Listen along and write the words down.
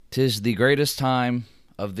'Tis the greatest time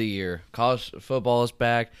of the year. College football is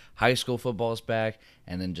back, high school football is back,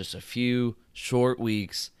 and in just a few short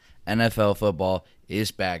weeks, NFL football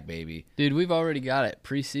is back, baby. Dude, we've already got it.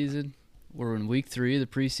 Preseason. We're in week 3 of the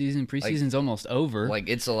preseason. Preseason's almost over. Like,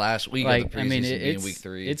 it's the last week of the preseason being week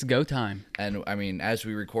 3. It's go time. And, I mean, as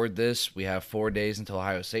we record this, we have 4 days until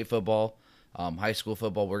Ohio State football. High school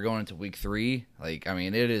football, we're going into week 3. Like, I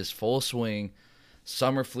mean, it is full swing.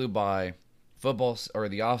 Summer flew by. Football, or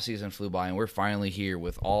the offseason flew by, and we're finally here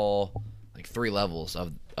with all, 3 levels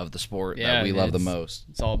of the sport that we love the most.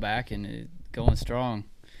 It's all back and going strong.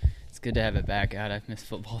 It's good to have it back. God, I've missed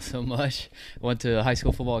football so much. I went to a high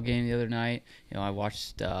school football game the other night. I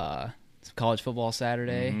watched some college football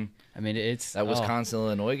Saturday. Mm-hmm. I mean, it's that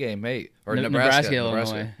Wisconsin-Illinois game, mate. Or Nebraska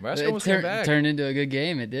Illinois. Nebraska it almost came back. Turned into a good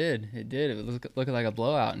game. It did. It was looking like a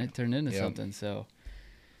blowout, and it turned into something. So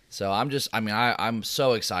I'm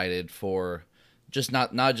so excited for just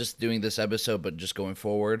not just doing this episode, but just going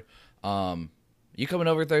forward. You coming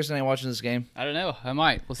over Thursday night watching this game? I don't know. I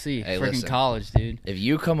might. We'll see. Hey, Freaking listen, college, dude. If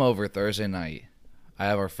you come over Thursday night, I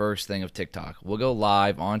have our first thing of TikTok. We'll go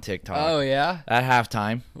live on TikTok. Oh, yeah? At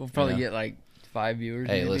halftime. We'll probably get 5 viewers.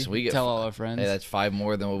 Hey, maybe. listen, we get tell all our friends. Hey, that's 5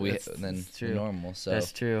 more than what that's normal. So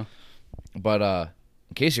that's true. But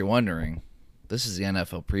in case you're wondering, this is the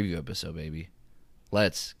NFL preview episode, baby.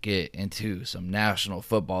 Let's get into some National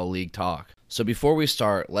Football League talk. So before we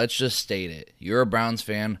start, let's just state it. You're a Browns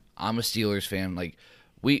fan. I'm a Steelers fan.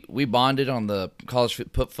 We bonded on the college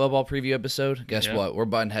football preview episode. Guess what? We're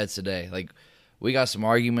butting heads today. We got some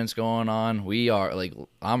arguments going on. We are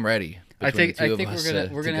I'm ready. I think we're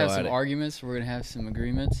gonna have some arguments. We're gonna have some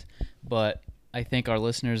agreements, but I think our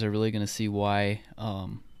listeners are really gonna see why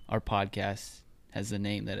our podcast has the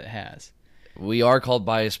name that it has. We are called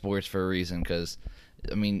Biased Sports for a reason, because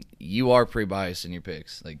you are pretty biased in your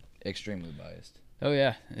picks, extremely biased. Oh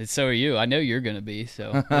yeah, so are you. I know you're gonna be.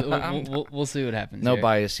 So we'll see what happens. No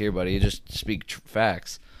bias here, buddy. You just speak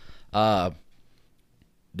facts.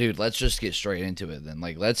 Dude, let's just get straight into it then.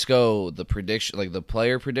 Let's go the prediction, the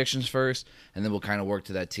player predictions first, and then we'll kind of work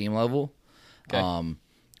to that team level. Okay.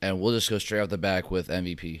 And we'll just go straight off the back with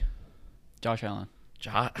MVP. Josh Allen.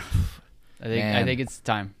 I think it's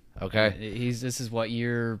time. Okay. This is what,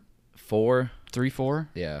 year 4? 3, 4?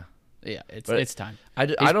 Yeah. Yeah, it's time. I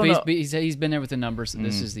don't know. He's been there with the numbers, and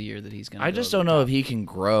this is the year that he's going to I just don't know if he can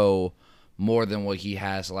grow more than what he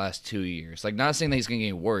has the last 2 years. Not saying that he's going to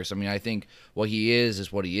get worse. I think what he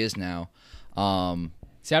is what he is now.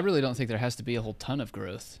 See, I really don't think there has to be a whole ton of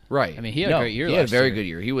growth. Right. He had a great year last year. He had a very good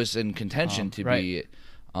year. He was in contention to right. be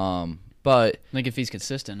but I think if he's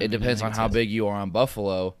consistent. It depends on how big you are on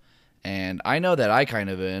Buffalo. And I know that I kind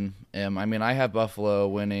of am. I have Buffalo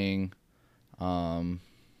winning.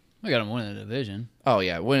 We got him winning the division. Oh,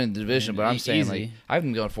 yeah, winning the division. But I'm saying, easy. I have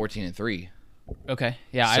them going 14-3. Okay.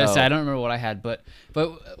 Yeah, I don't remember what I had. But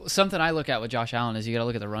something I look at with Josh Allen is you got to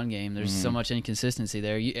look at the run game. There's so much inconsistency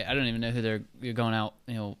there. I don't even know who you're going out,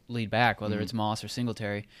 lead back, whether it's Moss or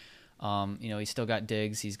Singletary. He's still got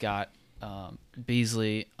Diggs. He's got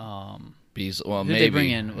Beasley. Beasley. Well, who did they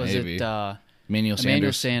bring in? Was it Emmanuel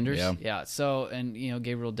Sanders? Yeah. So, and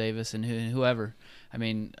Gabriel Davis and whoever.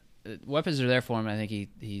 Weapons are there for him. I think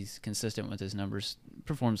he's consistent with his numbers.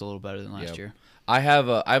 Performs a little better than last year. I have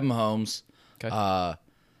Mahomes. Okay.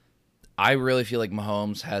 I really feel like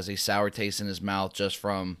Mahomes has a sour taste in his mouth just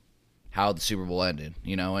from how the Super Bowl ended.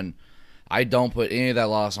 And I don't put any of that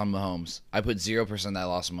loss on Mahomes. I put 0% of that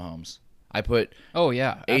loss on Mahomes. I put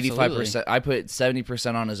 85%. I put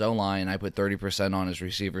 70% on his own line. I put 30% on his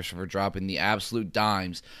receivers for dropping the absolute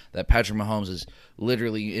dimes that Patrick Mahomes is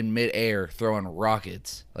literally in midair throwing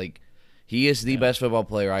rockets. He is the best football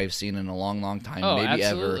player I've seen in a long, long time, maybe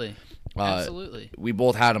absolutely. ever. Absolutely. We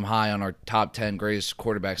both had him high on our top 10 greatest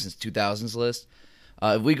quarterbacks since 2000s list.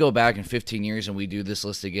 If we go back in 15 years and we do this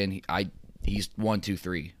list again, he's 1, 2,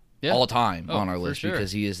 3 all time on our list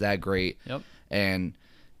because he is that great. Yep. And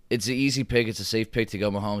it's an easy pick. It's a safe pick to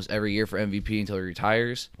go Mahomes every year for MVP until he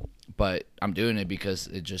retires. But I'm doing it because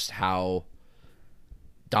it's just how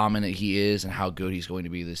dominant he is and how good he's going to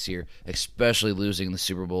be this year, especially losing the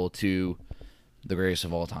Super Bowl to the greatest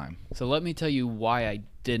of all time. So let me tell you why I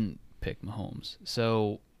didn't pick Mahomes.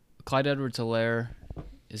 So Clyde Edwards-Helaire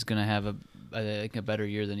is going to have a better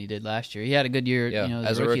year than he did last year. He had a good year,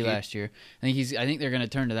 as a rookie last year. I think they're going to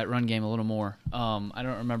turn to that run game a little more. I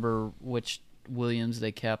don't remember which Williams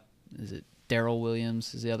they kept. Is it Darrell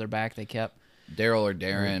Williams is the other back they kept? Darrell or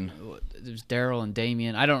Darren? There's Darrell and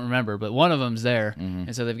Damian. I don't remember, but one of them's there. Mm-hmm.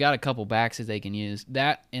 And so they've got a couple backs that they can use.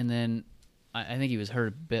 That, and then I think he was hurt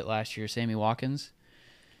a bit last year, Sammy Watkins.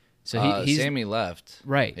 So he's Sammy left.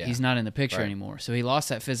 Right. Yeah. He's not in the picture anymore. So he lost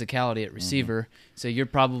that physicality at receiver. So you're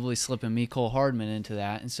probably slipping Mecole Hardman into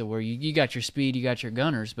that. And so where you got your speed, you got your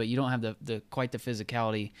gunners, but you don't have the quite the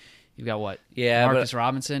physicality. You've got what? Yeah, Marcus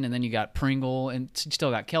Robinson, and then you got Pringle, and you still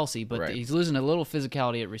got Kelsey, but right. he's losing a little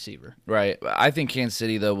physicality at receiver. Right. I think Kansas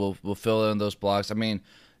City, though, will fill in those blocks. I mean,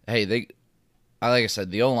 hey, like I said,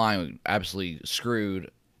 the O-line absolutely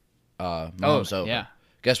screwed Mahomes over. Yeah.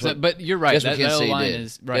 Guess what? But you're right. Guess what Kansas City O-line did?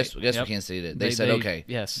 is right. Guess what Kansas City did? They said, okay,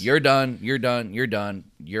 yes. you're done. You're done. You're done.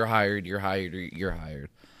 You're hired. You're hired. You're hired.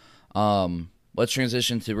 Let's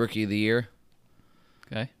transition to Rookie of the Year.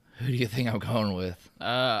 Okay. Who do you think I'm going with?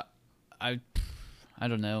 I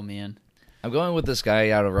don't know, man. I'm going with this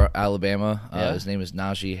guy out of Alabama. Yeah. His name is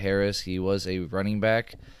Najee Harris. He was a running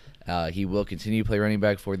back. He will continue to play running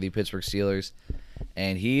back for the Pittsburgh Steelers.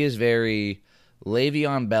 And he is very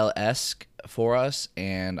Le'Veon Bell-esque for us,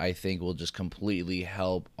 and I think will just completely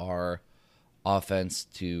help our offense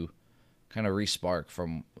to kind of re-spark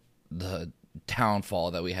from the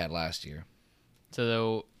downfall that we had last year. So,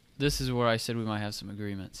 though, this is where I said we might have some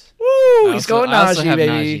agreements. Woo! He's going Najee,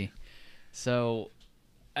 baby. Najee. So,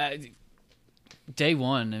 day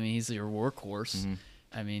one, I mean, he's your workhorse. Mm-hmm.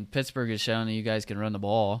 I mean, Pittsburgh has shown that you guys can run the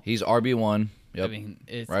ball. He's RB1. Yep. I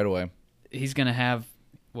mean, right away. He's going to have,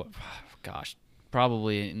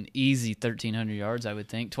 probably an easy 1,300 yards, I would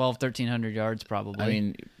think. 1,300 yards probably. I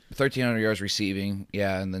mean, 1,300 yards receiving,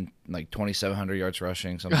 yeah, and then like 2,700 yards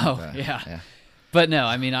rushing, something like that. Yeah. But no,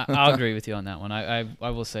 I mean, I'll agree with you on that one. I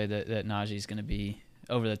will say that Najee's going to be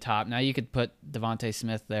over the top. Now, you could put Devontae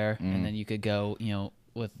Smith there, and then you could go,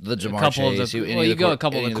 with the Jamar a couple Chase, of a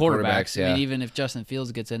couple of the quarterbacks. Yeah. I mean, even if Justin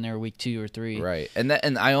Fields gets in there week 2 or 3, right?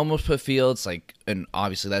 And I almost put Fields and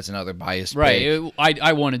obviously that's another biased right. pick.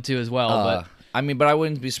 I wanted to as well, but I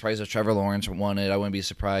wouldn't be surprised if Trevor Lawrence won it. I wouldn't be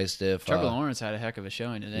surprised if Trevor Lawrence had a heck of a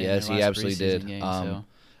showing today. Yes, he absolutely did. Game, so.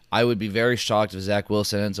 I would be very shocked if Zach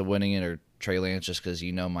Wilson ends up winning it or Trey Lance, just because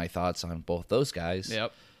my thoughts on both those guys.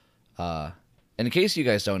 Yep. And in case you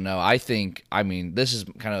guys don't know, this is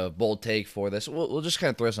kind of a bold take for this. We'll just kind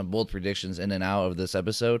of throw some bold predictions in and out of this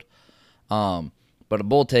episode. But a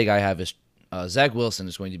bold take I have is Zach Wilson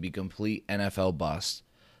is going to be complete NFL bust.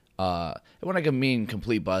 And when I mean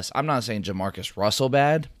complete bust, I'm not saying Jamarcus Russell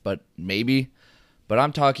bad, but maybe. But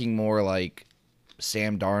I'm talking more like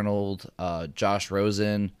Sam Darnold, Josh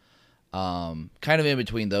Rosen, kind of in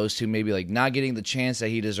between those two, maybe like not getting the chance that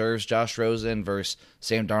he deserves, Josh Rosen versus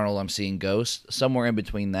Sam Darnold. I'm seeing ghost somewhere in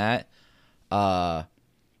between that.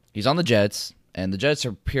 He's on the Jets, and the Jets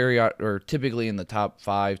are typically in the top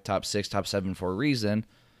 5, top 6, top 7 for a reason,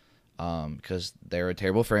 because they're a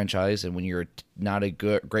terrible franchise, and when you're not a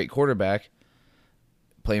great quarterback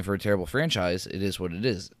playing for a terrible franchise, it is what it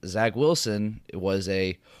is. Zach Wilson was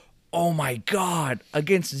oh my God,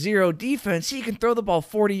 against zero defense, he can throw the ball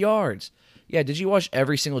 40 yards. Yeah, did you watch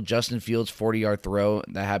every single Justin Fields 40-yard throw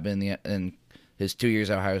that happened in his 2 years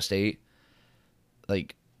at Ohio State?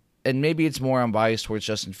 And maybe it's more unbiased towards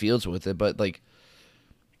Justin Fields with it, but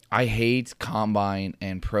I hate combine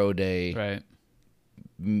and pro day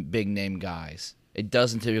big name guys. It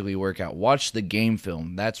doesn't typically work out. Watch the game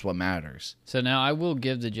film. That's what matters. So now I will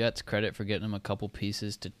give the Jets credit for getting him a couple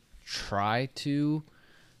pieces to try to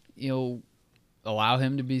allow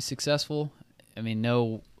him to be successful. I mean,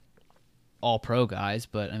 no all-pro guys,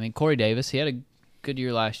 but, I mean, Corey Davis, he had a good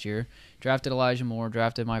year last year. Drafted Elijah Moore,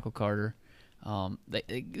 drafted Michael Carter.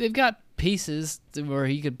 They've got pieces where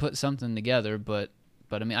he could put something together, but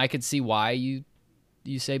I mean, I could see why you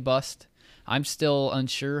say bust. I'm still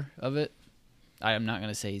unsure of it. I am not going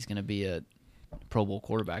to say he's going to be a Pro Bowl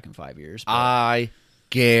quarterback in 5 years. But. I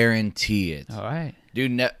guarantee it. All right.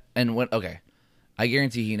 Dude, I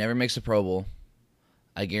guarantee he never makes a Pro Bowl.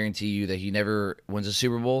 I guarantee you that he never wins a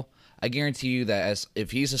Super Bowl. I guarantee you that if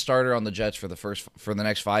he's a starter on the Jets for the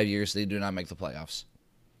next 5 years, they do not make the playoffs.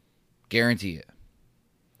 Guarantee it.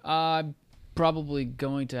 I'm probably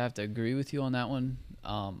going to have to agree with you on that one.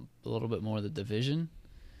 A little bit more the division.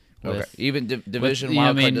 Okay. Even division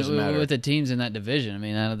wild card doesn't matter. With the teams in that division, I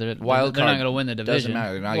mean, they're not going to win the division. Doesn't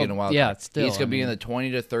matter. They're not getting a wild card. Yeah, still. He's going to be in the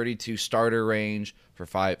 20 to 32 starter range for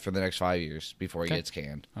the next 5 years before he gets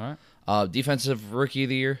canned. All right. Defensive Rookie of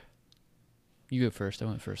the Year. You go first. I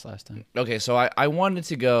went first last time. Okay, so I wanted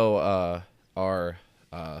to go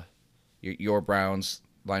your Browns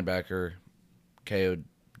linebacker,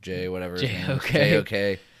 KOJ, whatever his name is.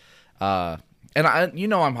 KOK. And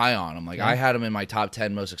I'm high on him. I had him in my top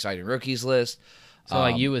 10 most exciting rookies list. So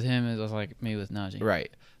you with him is like me with Najee. Right.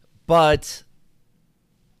 But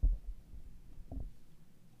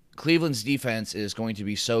Cleveland's defense is going to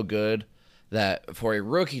be so good that for a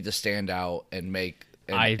rookie to stand out and make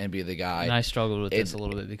and be the guy. And I struggled with this a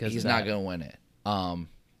little bit because he's not going to win it.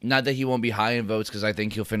 Not that he won't be high in votes because I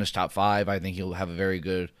think he'll finish top 5. I think he'll have a very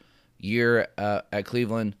good year at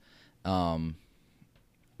Cleveland. But I'm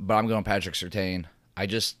going Patrick Surtain.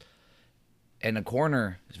 In a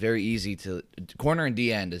corner, it's very easy to corner and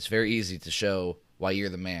D end. It's very easy to show why you're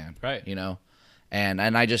the man, right? And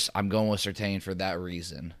I'm going with Surtain for that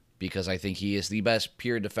reason because I think he is the best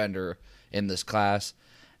pure defender in this class,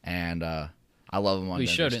 and I love him on. We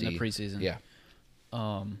showed it in the preseason, yeah.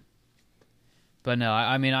 But no,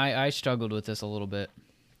 I struggled with this a little bit.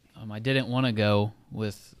 I didn't want to go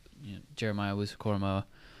with Jeremiah Owusu-Koramoah,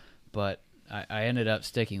 but I ended up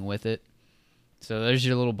sticking with it. So there's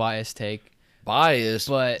your little biased take.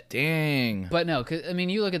 But dang. But no, cause,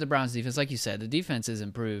 you look at the Browns' defense. Like you said, the defense is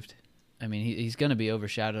improved. He's going to be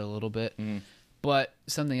overshadowed a little bit. Mm. But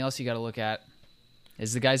something else you got to look at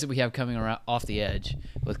is the guys that we have coming around off the edge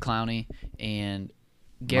with Clowney and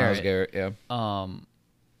Garrett. Myles Garrett, yeah.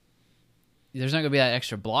 There's not going to be that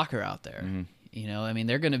extra blocker out there. Mm-hmm.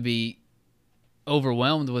 They're going to be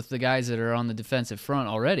overwhelmed with the guys that are on the defensive front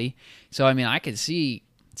already. So, I could see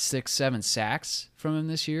 6-7 sacks from him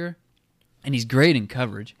this year. And he's great in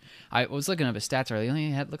coverage. I was looking up his stats earlier.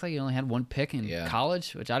 Looked like he only had 1 pick in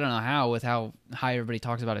college, which I don't know how with how high everybody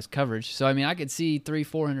talks about his coverage. So, I could see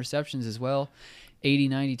 3-4 interceptions as well,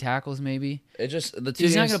 80-90 tackles maybe. He's not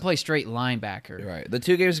going to play straight linebacker. Right. The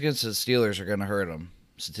 2 games against the Steelers are going to hurt him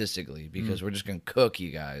statistically because we're just going to cook you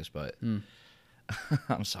guys. But I'm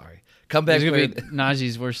sorry. Comeback player.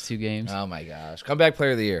 Najee's worst 2 games. Oh, my gosh. Comeback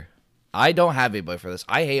player of the year. I don't have anybody for this.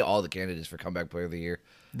 I hate all the candidates for comeback player of the year.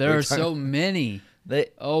 There are so many.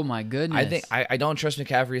 Oh my goodness! I think I don't trust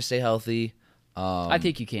McCaffrey to stay healthy. I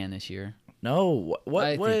think you can this year. No,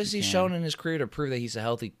 what has he shown in his career to prove that he's a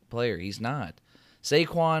healthy player? He's not.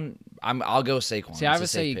 Saquon, I'll go Saquon. See, I would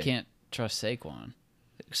say you can't trust Saquon.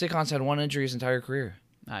 Saquon's had 1 injury his entire career.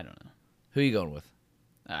 I don't know. Who are you going with?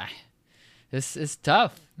 It's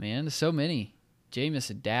tough, man. There's so many. Jameis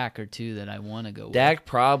and Dak are 2 that I want to go with. Dak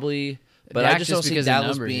probably. But Dak I just don't see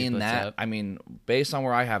Dallas being that. Up. Based on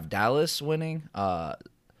where I have Dallas winning, I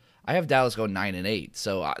have Dallas go 9-8.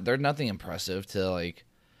 So they're nothing impressive to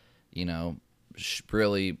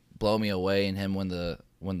really blow me away and him win the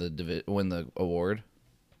award.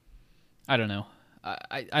 I don't know.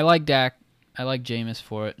 I like Dak. I like Jameis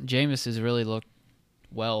for it. Jameis has really looked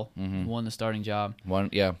well. Mm-hmm. Won the starting job.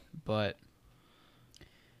 Yeah. But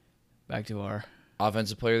back to our.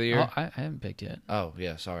 Offensive player of the year? Oh, I haven't picked yet. Oh,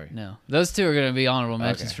 yeah, sorry. No. Those 2 are going to be honorable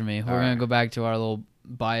mentions for me. We're going to go back to our little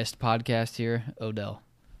biased podcast here. Odell.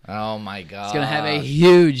 Oh, my God. He's going to have a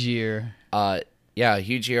huge year. Yeah, a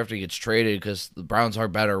huge year after he gets traded because the Browns are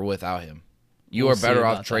better without him. You are better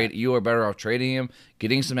off trading him,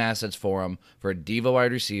 getting some assets for him, for a diva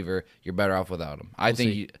wide receiver. You're better off without him. I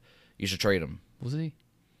think you should trade him. We'll see.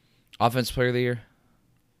 Offensive player of the year?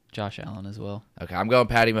 Josh Allen as well. Okay, I'm going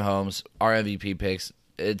Patty Mahomes. Our MVP picks.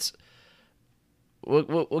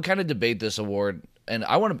 We'll kind of debate this award, and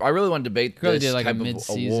I really want to debate this type of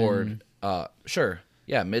award. Sure,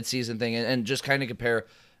 yeah, mid-season thing, and just kind of compare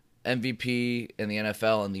MVP in the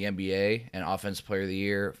NFL and the NBA and Offensive Player of the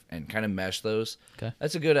Year, and kind of mesh those. Okay,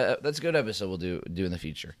 that's a good episode we'll do in the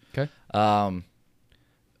future. Okay.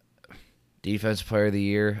 Defensive Player of the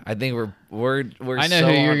Year. I think we're. I know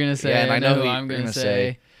who you're gonna say. Yeah, and I know who I'm gonna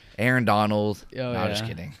say. Aaron Donald. Oh, no, just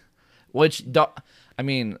kidding.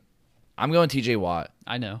 I'm going T.J. Watt.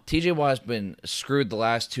 I know. T.J. Watt has been screwed the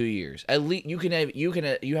last 2 years. At least you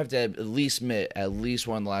have to at least admit at least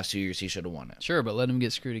one of the last 2 years he should have won it. Sure, but let him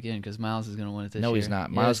get screwed again because Myles is going to win it this year. No, he's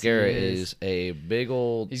not. Myles Garrett is a big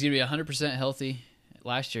old. He's going to be 100% healthy.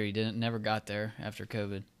 Last year he never got there after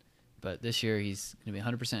COVID. But this year he's going to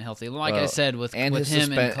be 100% healthy. Like I said, with him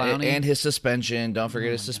and Clowney. And his suspension. Don't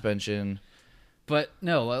forget his suspension. But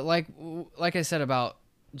no, like I said about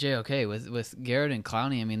JOK with Garrett and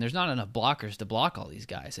Clowney, there's not enough blockers to block all these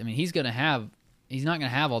guys. He's not going to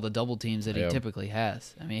have all the double teams that he typically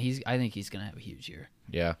has. I think he's going to have a huge year.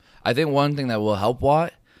 Yeah. I think one thing that will help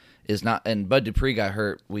Watt is not, and Bud Dupree got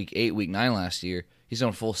hurt week 8, week 9 last year. He's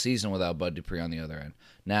on full season without Bud Dupree on the other end.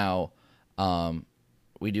 Now,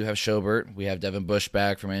 we do have Schobert. We have Devin Bush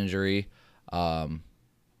back from injury.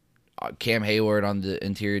 Cam Hayward on the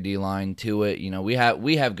interior D-line to it. We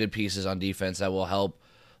have good pieces on defense that will help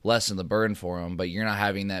lessen the burden for him, but you're not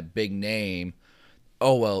having that big name.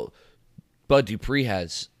 Oh, well, Bud Dupree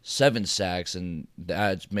has 7 sacks, and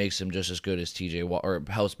that makes him just as good as TJ Watt, or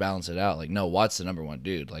helps balance it out. No, Watt's the number 1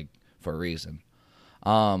 dude, for a reason.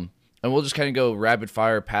 And we'll just kind of go rapid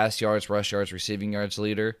fire, pass yards, rush yards, receiving yards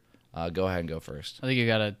leader. Go ahead and go first. I think you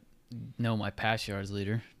got to know my pass yards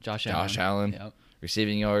leader, Josh Allen. Josh Allen. Yep.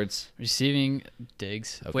 Receiving yards. Receiving,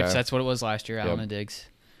 Diggs, which that's what it was last year, Allen and Diggs.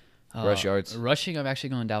 Rush yards. Rushing, I'm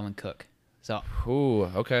actually going Dalvin Cook. So. Ooh,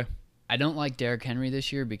 okay. I don't like Derrick Henry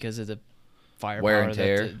this year because of the firepower. Wear and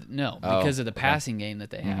tear? Because of the passing game that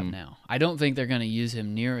they have now. I don't think they're going to use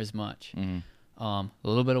him near as much. A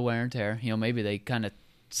little bit of wear and tear. Maybe they kind of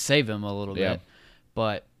save him a little bit.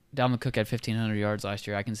 But Dalvin Cook had 1,500 yards last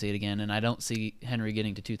year. I can see it again, and I don't see Henry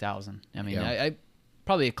getting to 2,000. I mean, I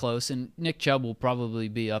probably close, and Nick Chubb will probably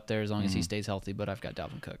be up there as long as he stays healthy, but I've got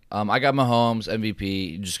Dalvin Cook. I got Mahomes,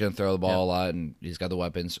 MVP. Just going to throw the ball a lot, and he's got the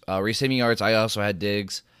weapons. Receiving yards, I also had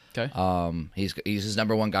Diggs. Okay. He's his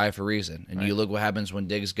number one guy for a reason. And you look what happens when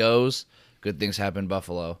Diggs goes, good things happen in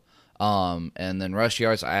Buffalo. And then rush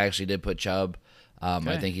yards, I actually did put Chubb.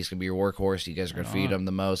 I think he's going to be your workhorse. You guys are going to feed him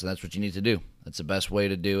the most, and that's what you need to do. That's the best way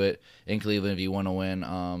to do it in Cleveland if you want to win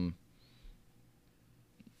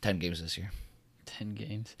 10 games this year. 10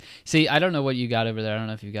 games. See, I don't know what you got over there. I don't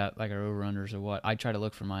know if you got like our over-unders or what. I tried to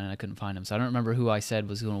look for mine, and I couldn't find them. So I don't remember who I said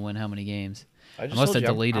was going to win how many games. I must have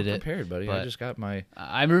deleted I'm prepared, buddy. I just got my...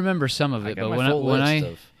 I remember some of it, but when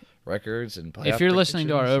of records and playoff if you're listening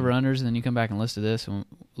to our over-unders and then you come back and listen to this,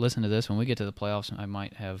 when we get to the playoffs, I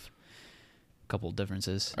might have a couple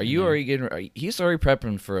differences. Are you already getting... He's already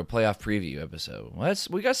prepping for a playoff preview episode. Well,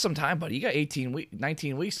 we got some time, buddy. You got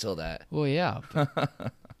 19 weeks till that. Well, yeah.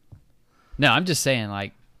 No, I'm just saying,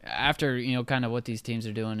 like, after, kind of what these teams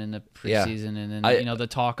are doing in the preseason and then, the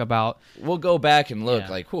talk about... We'll go back and look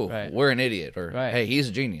like, we're an idiot, or, hey, he's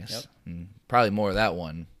a genius. Yep. Probably more of that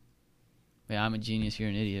one. Yeah, I'm a genius, you're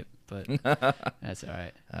an idiot, but that's all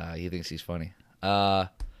right. He thinks he's funny.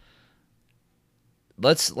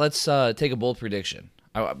 Let's take a bold prediction.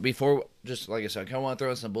 Before, just like I said, I kind of want to throw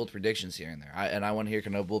in some bold predictions here and there. I want to hear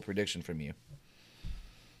kind of a bold prediction from you.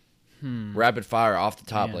 Rapid fire off the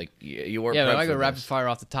top, like you weren't. Yeah, but if I go rapid fire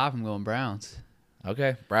off the top, I'm going Browns.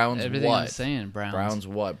 Okay, Browns. Everything what? I'm saying, Browns. Browns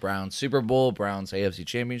what? Browns Super Bowl. Browns AFC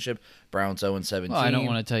Championship. Browns 0-17. Well, I don't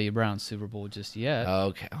want to tell you Browns Super Bowl just yet.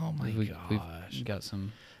 Okay. Oh my gosh. We've got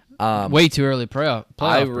some way too early playoff.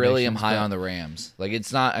 I really am high on the Rams. Like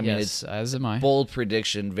it's not. I mean, it's as am I. Bold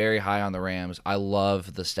prediction. Very high on the Rams. I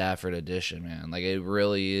love the Stafford addition, man. Like it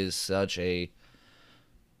really is such a.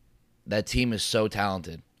 That team is so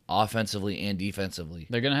talented. Offensively and defensively.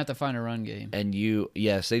 They're going to have to find a run game. And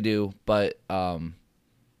yes, they do. But in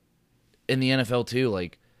the NFL, too,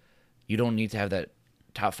 like, you don't need to have that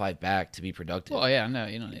top 5 back to be productive. Well, yeah, no,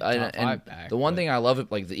 you don't need a top 5 back. The one thing I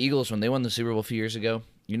love, like, the Eagles, when they won the Super Bowl a few years ago,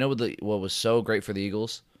 you know what was so great for the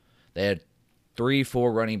Eagles? They had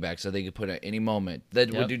 3-4 running backs that they could put at any moment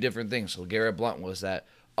that would do different things. So Garrett Blount was that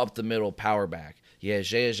up-the-middle power back. You had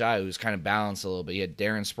Jay Ajayi, who's kind of balanced a little bit. You had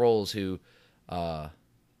Darren Sproles, who...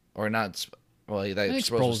 or not. Well, I think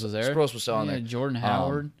Sproles was there. Sproles was still on there. Jordan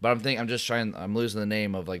Howard. But I'm losing the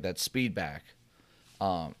name of like that speed back.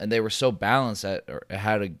 And they were so balanced that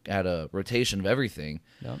had a rotation of everything.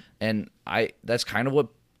 Yep. And that's kind of what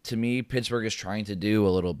to me Pittsburgh is trying to do a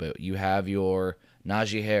little bit. You have your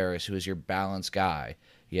Najee Harris, who is your balanced guy.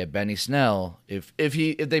 You have Benny Snell. If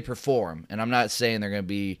they perform, and I'm not saying they're going to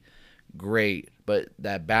be great, but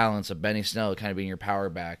that balance of Benny Snell kind of being your power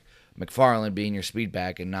back. McFarland being your speed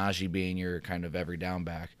back and Najee being your kind of every down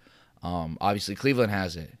back. Obviously, Cleveland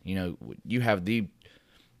has it. You have the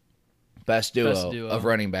best duo of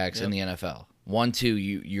running backs in the NFL. 1-2,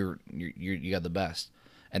 you got the best,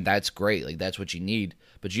 and that's great. Like that's what you need.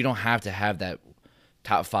 But you don't have to have that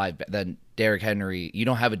top 5. That Derrick Henry. You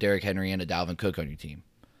don't have a Derrick Henry and a Dalvin Cook on your team.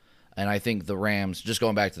 And I think the Rams. Just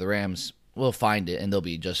going back to the Rams, will find it and they'll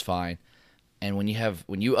be just fine. And when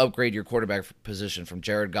you upgrade your quarterback position from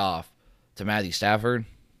Jared Goff to Matthew Stafford,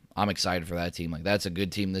 I'm excited for that team. Like that's a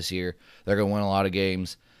good team this year. They're gonna win a lot of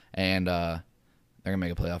games, and they're gonna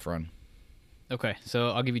make a playoff run. Okay, so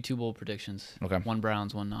I'll give you 2 bold predictions. Okay, one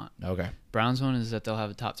Browns, one not. Okay, Browns one is that they'll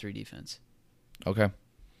have a top 3 defense. Okay,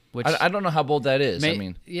 which I don't know how bold that is.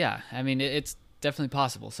 It's definitely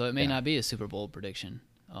possible. So it may not be a super bold prediction.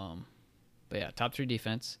 But yeah, top 3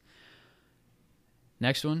 defense.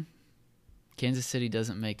 Next one. Kansas City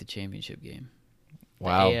doesn't make the championship game.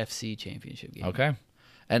 Wow. The AFC championship game. Okay.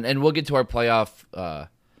 And we'll get to our playoff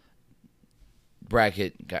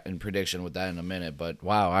bracket and prediction with that in a minute, but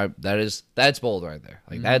wow, that's bold right there.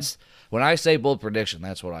 Like that's when I say bold prediction,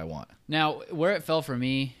 that's what I want. Now, where it fell for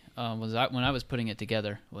me was when I was putting it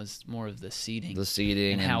together was more of the seeding. The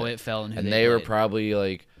seeding and how it fell and who they were played. Probably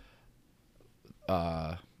like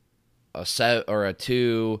a 7 or a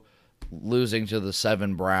 2 losing to the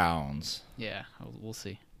 7 Browns. Yeah, we'll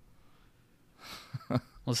see.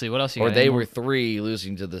 We'll see. What else you got? Or they were 3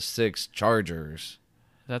 losing to the 6 Chargers.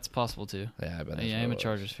 That's possible too. Yeah, I bet. I'm a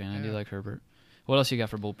Chargers fan. I do like Herbert. What else you got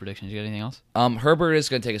for bold predictions? You got anything else? Herbert is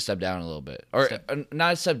going to take a step down a little bit.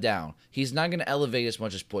 Not a step down. He's not going to elevate as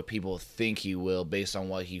much as what people think he will based on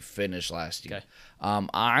what he finished last year. Okay.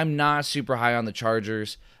 I'm not super high on the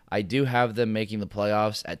Chargers. I do have them making the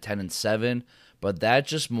playoffs at 10-7, but that's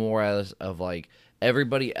just more as of like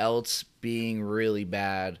everybody else being really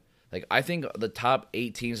bad. Like I think the top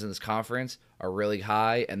 8 teams in this conference are really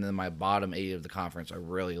high, and then my bottom 8 of the conference are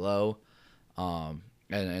really low.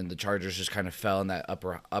 And the Chargers just kind of fell in that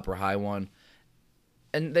upper high one,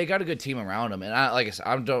 and they got a good team around them. And like I said,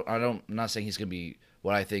 I'm not saying he's gonna be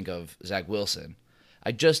what I think of Zach Wilson.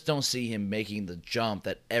 I just don't see him making the jump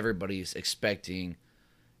that everybody's expecting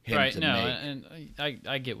him to make. And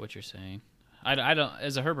I get what you're saying. I don't,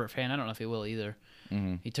 as a Herbert fan, I don't know if he will either.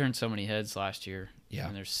 Mm-hmm. He turned so many heads last year. Yeah,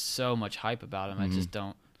 and there's so much hype about him. Mm-hmm. I just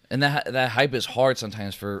don't. And that hype is hard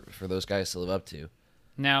sometimes for those guys to live up to.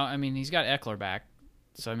 Now, I mean, he's got Eckler back.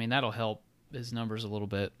 So, I mean, that'll help his numbers a little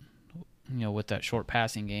bit, with that short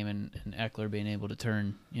passing game and Eckler being able to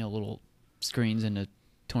turn, little screens into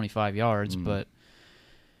 25 yards. Mm-hmm.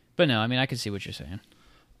 But no, I mean, I can see what you're saying.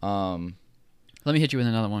 Let me hit you with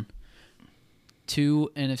another one.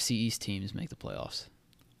 2 NFC East teams make the playoffs.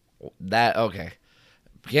 Okay.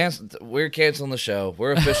 We're canceling the show.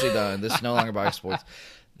 We're officially done. This is no longer Box Sports.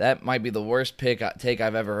 That might be the worst take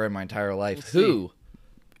I've ever heard in my entire life. Who?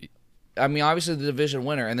 I mean, obviously the division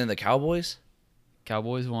winner, and then the Cowboys?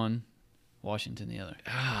 Cowboys one, Washington the other.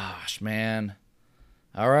 Gosh, man.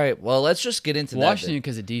 All right, well, let's just get into Washington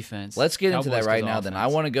because of defense. Let's get into that right now then. I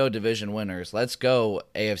want to go division winners. Let's go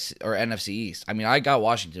AFC or NFC East. I mean, I got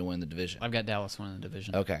Washington win the division. I've got Dallas winning the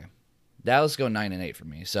division. Okay. Dallas go 9-8 for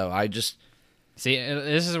me, so I just... See,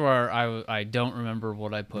 this is where I don't remember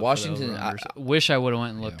what I put Washington. I wish I would have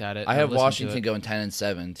went and looked at it. I have Washington going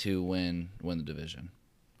 10-7 to win the division.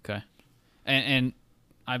 Okay. And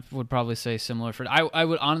I would probably say similar for I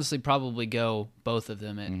would honestly probably go both of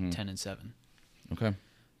them at 10-7. Okay.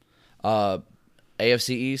 AFC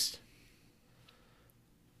East.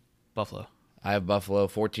 Buffalo. I have Buffalo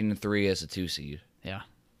 14-3 as a 2 seed. Yeah.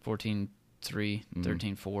 14-3,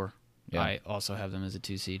 13-4. Yeah. I also have them as a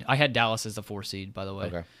 2 seed. I had Dallas as the 4 seed, by the way.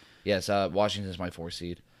 Okay. Yes, Washington's my 4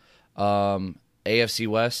 seed. AFC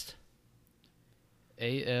West.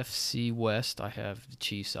 AFC West, I have the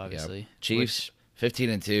Chiefs, obviously. Yeah. Chiefs,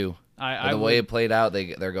 15-2. The way it played out,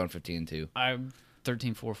 they're going 15-2. I'm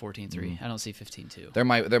 13-4, 14-3. I don't see 15-2. They're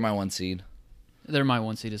my 1 seed. They're my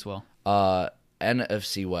 1 seed as well.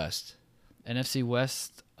 NFC West. NFC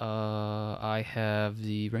West, I have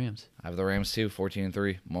the Rams. I have the Rams too,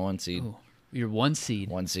 14-3. My 1 seed. Ooh, you're 1 seed.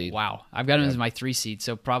 1 seed. Wow. I've got them as my 3 seed,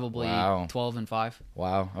 so probably 12-5.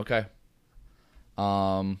 Wow. Okay.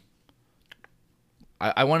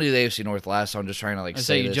 I want to do the AFC North last, so I'm just trying to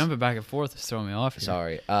say you jumping back and forth is throwing me off here.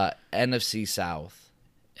 Sorry. NFC South.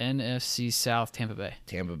 NFC South, Tampa Bay.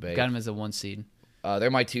 Got them as a 1 seed. They're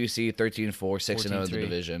my 2 seed, 13-4, 6-0 in the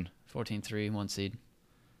division. 14-3, 1 seed.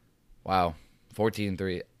 Wow.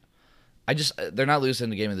 14-3. They're not losing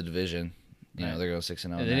the game of the division. They're going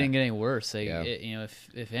 6-0. They didn't get any worse.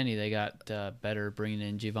 If any, they got better bringing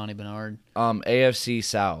in Giovanni Bernard. AFC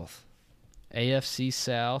South. AFC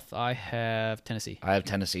South, I have Tennessee. I have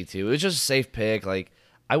Tennessee too. It was just a safe pick. Like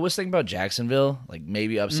I was thinking about Jacksonville, like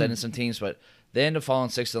maybe upsetting some teams, but they end up falling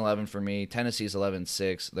 6-11 for me. Tennessee's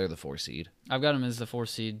 11-6. They're the 4 seed. I've got them as the 4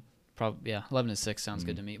 seed. 11-6 sounds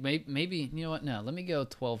good to me. Maybe you know what? No, let me go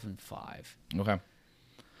 12-5. Okay.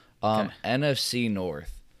 NFC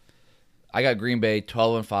North. I got Green Bay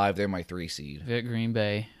 12-5. They're my 3 seed. I've got Green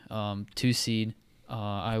Bay 2 seed.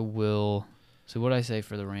 I will. So what did I say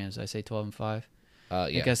for the Rams? Did I say 12-5? I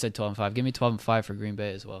think I said 12-5. Give me 12-5 for Green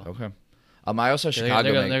Bay as well. Okay. I also have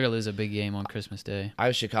Chicago. They're gonna lose a big game on Christmas Day. I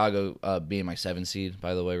have Chicago being my 7 seed,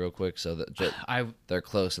 by the way, real quick. So that they're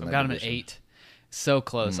close. I got them at 8. So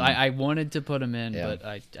close. I wanted to put them in, but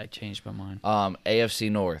I changed my mind. AFC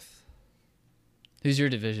North. Who's your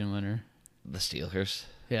division winner? The Steelers.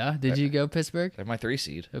 Yeah. Did you go Pittsburgh? They're my 3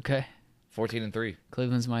 seed. Okay. 14-3.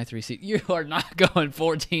 Cleveland's my 3 seed. You are not going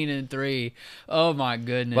 14-3. Oh my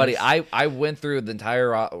goodness, buddy! I went through the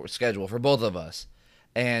entire schedule for both of us,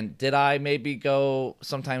 and did I maybe go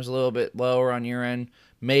sometimes a little bit lower on your end,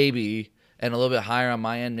 maybe, and a little bit higher on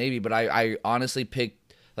my end, maybe. But I honestly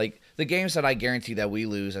picked like the games that I guarantee that we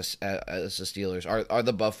lose as the Steelers are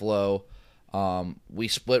the Buffalo. We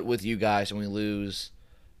split with you guys and we lose.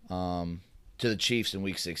 To the Chiefs in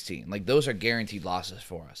Week 16. Like, those are guaranteed losses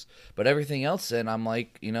for us. But everything else, then, I'm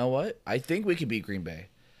like, you know what? I think we could beat Green Bay.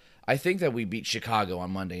 I think that we beat Chicago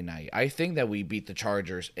on Monday night. I think that we beat the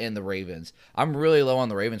Chargers and the Ravens. I'm really low on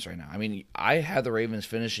the Ravens right now. I mean, I had the Ravens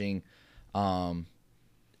finishing 8-9.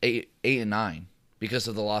 because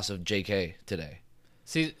of the loss of J.K. today.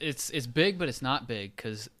 See, it's big, but it's not big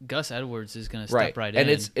because Gus Edwards is going to step right in.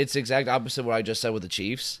 And it's exact opposite of what I just said with the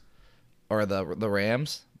Chiefs or the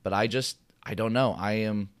Rams. But I don't know.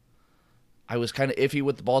 I was kind of iffy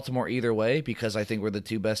with Baltimore either way because I think we're the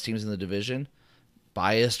two best teams in the division,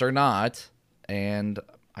 biased or not. And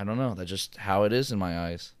I don't know. That's just how it is in my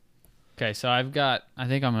eyes. Okay, so I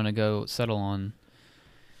think I'm going to go settle on.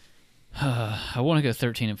 I want to go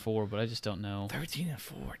 13-4, but I just don't know.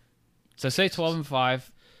 13-4. So say 12-5,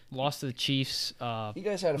 lost to the Chiefs. You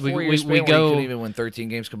guys had a 4-year span where you couldn't even win 13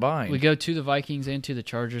 games combined. We go to the Vikings and to the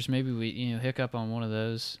Chargers. Maybe we hiccup on one of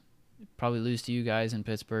those. Probably lose to you guys in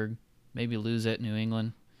Pittsburgh. Maybe lose at New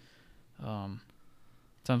England.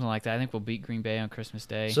 Something like that. I think we'll beat Green Bay on Christmas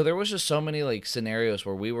Day. So there was just so many like scenarios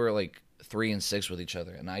where we were like 3-6 with each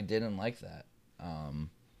other, and I didn't like that.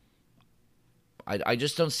 I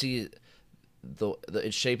just don't see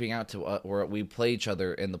it's shaping out to where we play each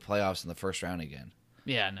other in the playoffs in the first round again.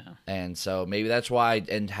 Yeah, no. And so maybe that's why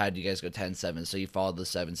I had you guys go 10-7, so you followed the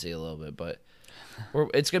 7 seed a little bit, but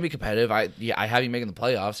it's gonna be competitive. I have you making the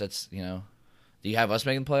playoffs. That's do you have us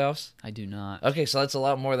making the playoffs? I do not. Okay, so that's a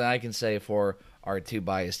lot more than I can say for our two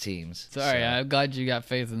biased teams. Sorry, I'm glad you got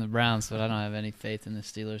faith in the Browns, but I don't have any faith in the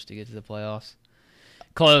Steelers to get to the playoffs.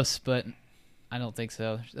 Close, but I don't think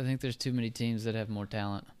so. I think there's too many teams that have more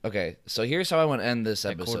talent. Okay, so here's how I want to end this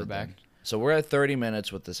episode. Quarterback. Then. So we're at 30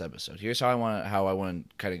 minutes with this episode. Here's how I want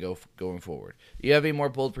to kind of go going forward. You have any more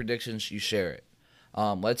bold predictions? You share it.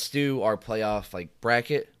 Let's do our playoff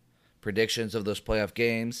bracket predictions of those playoff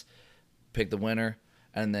games. Pick the winner,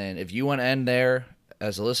 and then if you want to end there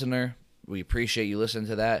as a listener, we appreciate you listening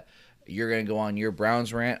to that. You're gonna go on your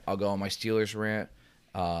Browns rant. I'll go on my Steelers rant,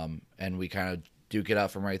 and we kind of duke it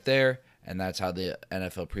out from right there. And that's how the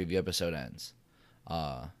NFL preview episode ends.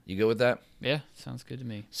 You good with that? Yeah, sounds good to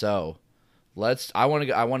me. So, I want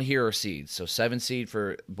to hear our seeds. So 7 seed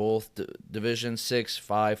for both divisions, 6,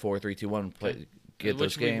 5, 4, 3, 2, 1. Get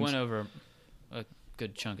those games. We went over a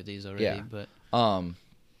good chunk of these already. Yeah. But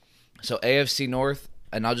so AFC North,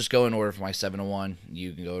 and I'll just go in order for my 7-1.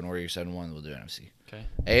 You can go in order your 7-1. We'll do NFC. Okay.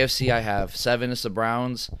 AFC, I have 7 is the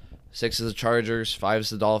Browns, 6 is the Chargers, 5 is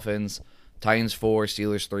the Dolphins, Titans 4,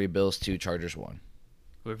 Steelers 3, Bills 2, Chargers 1.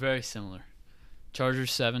 We're very similar.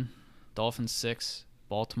 Chargers 7, Dolphins 6,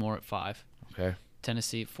 Baltimore at 5. Okay.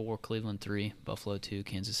 Tennessee 4, Cleveland 3, Buffalo 2,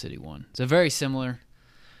 Kansas City 1. So very similar.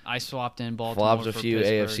 I swapped in Baltimore Flopped a few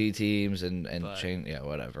Pittsburgh, AFC teams and changed. Yeah,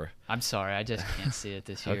 whatever. I'm sorry, I just can't see it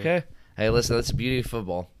this year. Okay. Hey, listen, that's the beauty of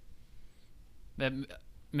football.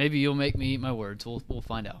 Maybe you'll make me eat my words. We'll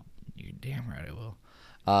find out. You're damn right I will.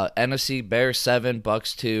 NFC, Bears 7,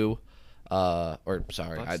 Bucks 2. I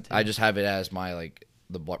just have it as my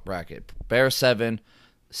the bracket. Bears 7,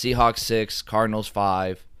 Seahawks 6, Cardinals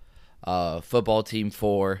 5, football team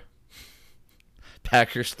 4,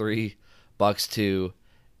 Packers 3, Bucks 2,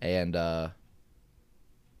 and the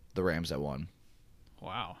Rams at 1.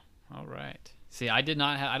 Wow. All right. See, I don't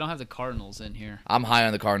have the Cardinals in here. I'm high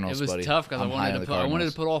on the Cardinals, buddy. It was tough because I wanted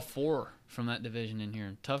to put all 4 from that division in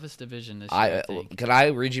here. Toughest division this year, I think. Can I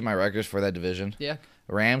read you my records for that division? Yeah.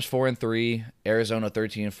 Rams 4-3, Arizona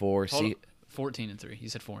 13-4, 14-3. You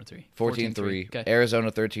said 4-3. 14-3. Okay.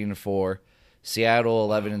 Arizona 13-4, Seattle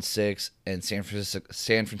 11-6, and San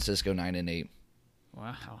Francisco 9-8.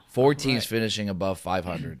 Wow. 4 teams finishing above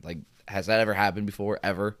 500. Has that ever happened before?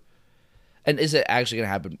 Ever? And is it actually going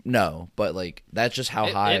to happen? No, but that's just how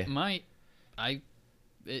high. It might.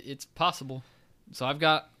 It's possible. So I've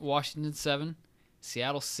got Washington 7,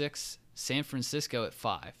 Seattle 6, San Francisco at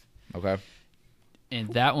 5. Okay. And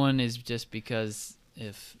that one is just because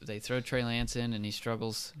if they throw Trey Lance in and he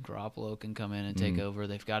struggles, Garoppolo can come in and take over.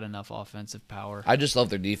 They've got enough offensive power. I just love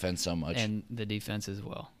their defense so much. And the defense as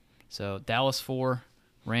well. So Dallas 4,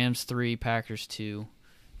 Rams 3, Packers 2,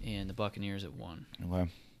 and the Buccaneers at 1. Okay.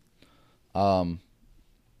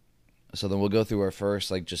 So then we'll go through our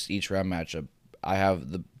first, just each round matchup. I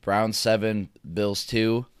have the Browns 7, Bills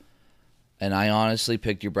 2, and I honestly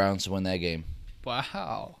picked your Browns to win that game.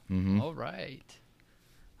 Wow. Mm-hmm. All right.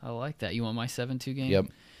 I like that. You want my 7-2 game? Yep.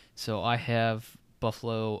 So I have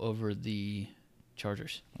Buffalo over the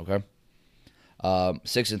Chargers. Okay.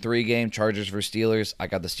 6-3 game, Chargers versus Steelers. I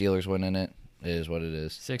got the Steelers winning it. It is what it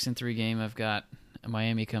is. 6-3 game. I've got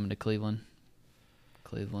Miami coming to Cleveland.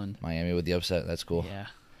 Miami with the upset. That's cool. Yeah.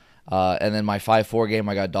 And then my 5-4 game,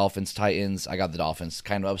 I got Dolphins-Titans. I got the Dolphins.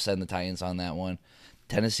 Kind of upsetting the Titans on that one.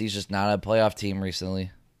 Tennessee's just not a playoff team recently.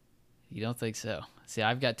 You don't think so? See,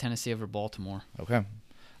 I've got Tennessee over Baltimore. Okay.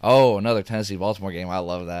 Oh, another Tennessee-Baltimore game. I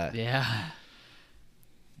love that. Yeah.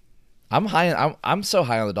 I'm so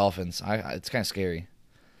high on the Dolphins. It's kind of scary.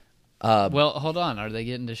 Well, hold on. Are they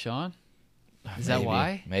getting Deshaun? Is that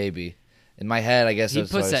why? Maybe. In my head, I guess he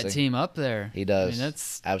puts that team up there. He does. I mean,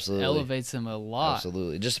 that's absolutely elevates him a lot.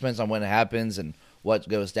 Absolutely. It just depends on when it happens and what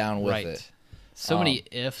goes down with it. So many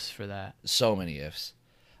ifs for that. So many ifs.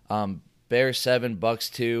 Bears 7, Bucks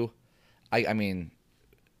 2. I mean,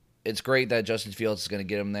 it's great that Justin Fields is going to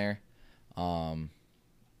get him there.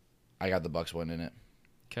 I got the Bucks winning it.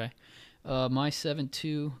 Okay. My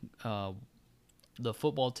 7-2, the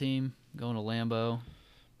football team going to Lambeau,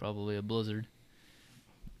 probably a blizzard.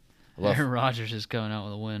 Aaron Rodgers is coming out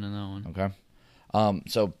with a win in that one. Okay.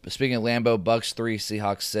 So speaking of Lambeau, Bucks 3,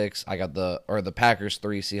 Seahawks 6. I got the Packers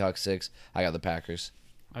 3, Seahawks 6. I got the Packers.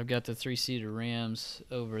 I've got the 3-seeded Rams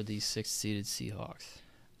over the 6-seeded Seahawks.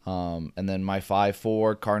 And then my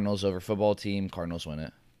 5-4, Cardinals over football team. Cardinals win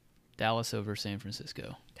it. Dallas over San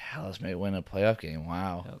Francisco. Dallas may win a playoff game.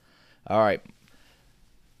 Wow. Yep. All right.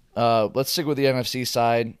 Let's stick with the NFC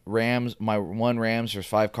side. Rams. My 1 Rams versus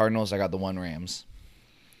 5 Cardinals. I got the 1 Rams.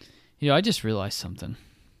 I just realized something.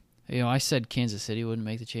 I said Kansas City wouldn't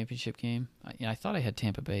make the championship game. I thought I had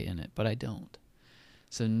Tampa Bay in it, but I don't.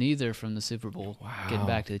 So neither from the Super Bowl getting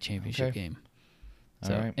back to the championship game.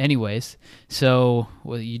 So, all right. Anyways,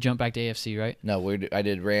 you jump back to AFC, right? No, I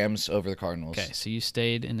did Rams over the Cardinals. Okay, so you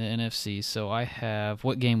stayed in the NFC. So I have,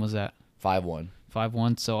 what game was that? 5-1.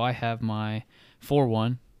 5-1. So I have my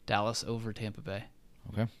 4-1, Dallas over Tampa Bay.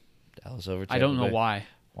 Okay. Dallas over Tampa Bay. I don't know why.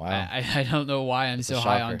 Wow. I don't know why I'm so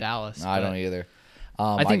high on Dallas. No, I don't either.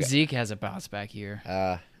 I think Zeke has a bounce back year.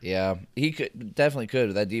 Yeah, he definitely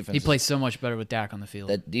could. That defense. He plays so much better with Dak on the field.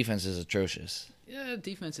 That defense is atrocious. Yeah,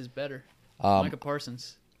 defense is better. Micah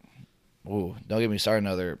Parsons. Ooh, don't get me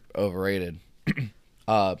started. They're overrated.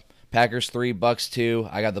 Packers 3, Bucks 2.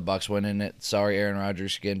 I got the Bucks winning it. Sorry, Aaron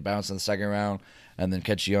Rodgers getting bounced in the second round, and then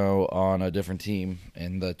catch you on a different team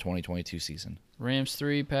in the 2022 season. Rams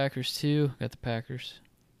 3, Packers 2. Got the Packers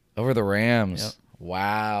over the Rams. Yep.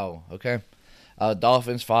 Wow. Okay.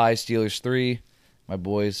 Dolphins 5, Steelers 3. My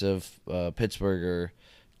boys of Pittsburgh are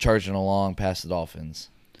charging along past the Dolphins.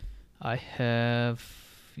 I have.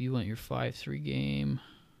 You want your 5-3 game?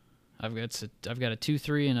 I've got a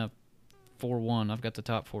 2-3 and a 4-1. I've got the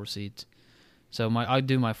top 4 seeds. So I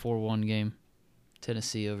do my 4-1 game.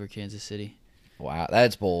 Tennessee over Kansas City. Wow,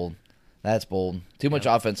 that's bold. That's bold. Too much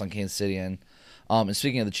offense on Kansas City. And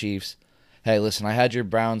speaking of the Chiefs, hey, listen, I had your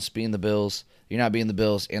Browns beating the Bills. You're not beating the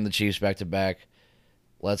Bills and the Chiefs back to back.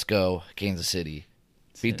 Let's go, Kansas City.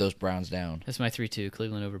 Beat those Browns down. That's my 3-2,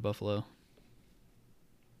 Cleveland over Buffalo.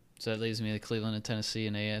 So that leaves me with Cleveland and Tennessee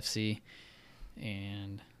and AFC.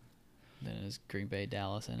 And then it's Green Bay,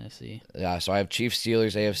 Dallas, NFC. Yeah, so I have Chiefs,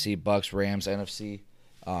 Steelers, AFC, Bucks, Rams, NFC.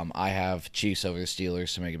 I have Chiefs over the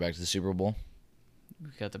Steelers to make it back to the Super Bowl.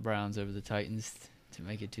 We've got the Browns over the Titans to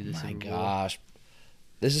make it to the Super Bowl. My gosh.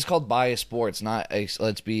 This is called bias sports, not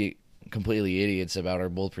let's be completely idiots about our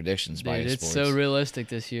bold predictions. Dude, it's so realistic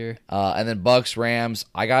this year. And then Bucks, Rams.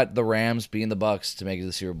 I got the Rams beating the Bucks to make it to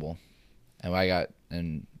the Super Bowl.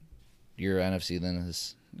 And your NFC then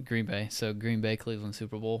is Green Bay. So Green Bay, Cleveland,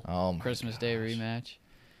 Super Bowl. Oh, Christmas Day rematch.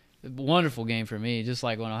 Wonderful game for me, just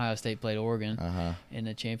like when Ohio State played Oregon in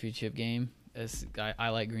the championship game. I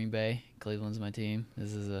like Green Bay. Cleveland's my team.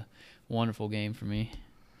 This is a wonderful game for me.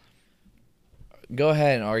 Go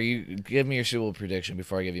ahead. Give me your Super Bowl prediction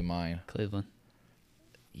before I give you mine. Cleveland.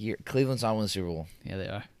 Cleveland's not winning the Super Bowl. Yeah, they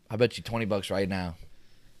are. I bet you $20 right now.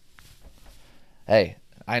 Hey,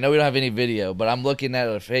 I know we don't have any video, but I'm looking at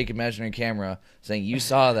a fake imaginary camera saying you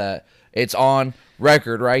saw that. It's on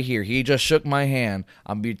record right here. He just shook my hand.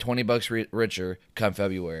 I'm be $20 richer come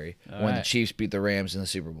February when the Chiefs beat the Rams in the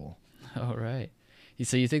Super Bowl. All right.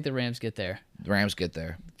 So you think the Rams get there? The Rams get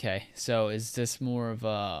there. Okay. So is this more of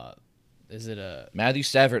a? Is it a? Matthew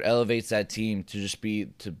Stafford elevates that team to just be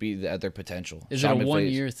at their potential. Is it a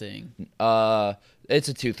 1-year thing? It's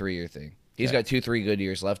a 2-3 year thing. He's got 2-3 good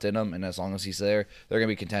years left in him, and as long as he's there, they're gonna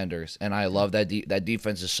be contenders. And I love that that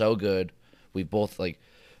defense is so good. We both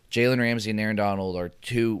Jalen Ramsey and Aaron Donald are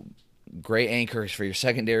 2 great anchors for your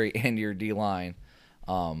secondary and your D line.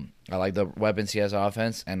 I like the weapons he has on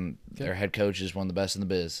offense, and their head coach is one of the best in the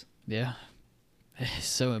biz. Yeah, it's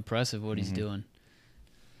so impressive what he's doing.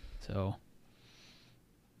 So,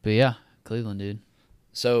 but yeah, Cleveland, dude.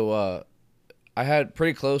 So I had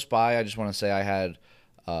pretty close by. I just want to say I had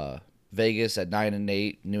Vegas at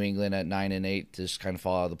 9-8, New England at 9-8 to just kind of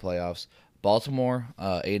fall out of the playoffs. Baltimore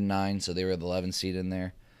 8-9, so they were the 11th seed in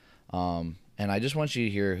there. And I just want you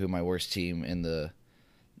to hear who my worst team that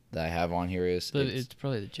I have on here is. It's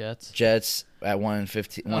probably the Jets. Jets at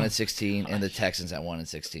 1-15, 1-16, and the Texans at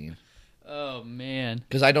 1-16. Oh, man.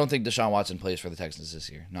 Because I don't think Deshaun Watson plays for the Texans this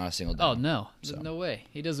year. Not a single day. Oh, no. So. No way.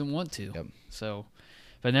 He doesn't want to. Yep. So,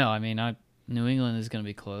 but no, I mean, New England is going to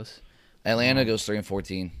be close. Atlanta goes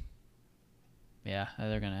 3-14. Yeah,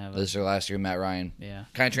 they're going to have this is their last year, Matt Ryan. Yeah.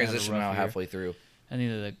 Kind of transition now halfway through. I think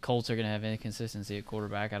the Colts are going to have inconsistency at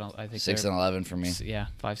quarterback. I think 6-11 for me. Yeah,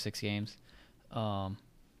 5-6 games. But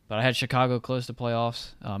I had Chicago close to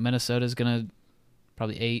playoffs. Minnesota's going to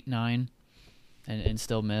probably 8-9 and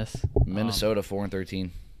still miss. Minnesota 4-13.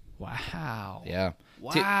 Wow. Yeah.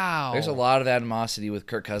 Wow. There's a lot of animosity with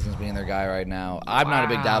Kirk Cousins being their guy right now. I'm not a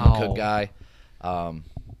big Dalvin Cook guy.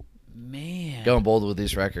 Man. Going bold with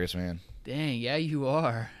these records, man. Dang, yeah, you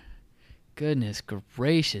are. Goodness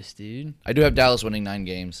gracious, dude. I do have Dallas winning 9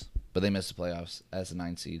 games, but they missed the playoffs as a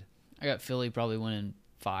 9 seed. I got Philly probably winning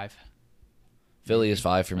 5. Philly is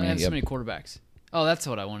 5 for me. I have so many quarterbacks. Oh, that's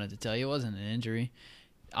what I wanted to tell you. It wasn't an injury.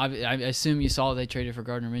 I assume you saw they traded for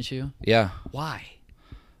Gardner Minshew? Yeah. Why?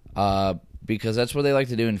 Because that's what they like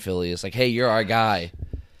to do in Philly. It's like, hey, you're our guy,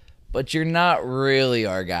 but you're not really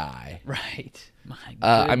our guy. Right. My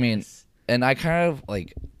goodness. I mean, and I kind of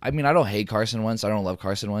like, I don't hate Carson Wentz. I don't love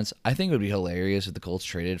Carson Wentz. I think it would be hilarious if the Colts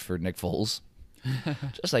traded for Nick Foles.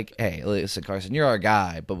 Just like, hey, listen, Carson, you're our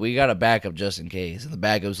guy, but we got a backup just in case. And the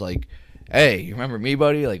backup's like, hey, you remember me,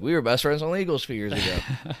 buddy? Like, we were best friends on the Eagles a few years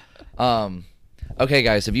ago. Okay,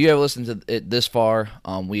 guys, if you have listened to it this far,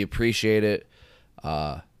 we appreciate it.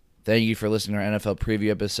 Thank you for listening to our NFL preview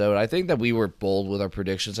episode. I think that we were bold with our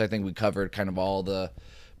predictions. I think we covered kind of all the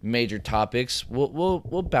major topics.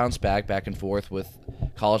 We'll bounce back and forth with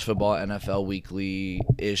college football, NFL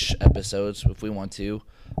weekly-ish episodes if we want to.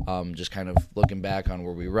 Just kind of looking back on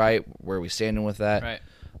where we standing with that.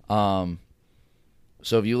 Right.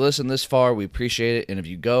 So if you listen this far, we appreciate it. And if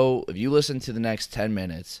you listen to the next 10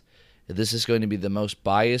 minutes, this is going to be the most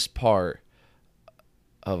biased part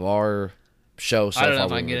of our show so far. I don't know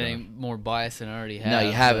if I can get any more biased than I already have. No,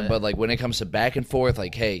 you haven't. But like when it comes to back and forth,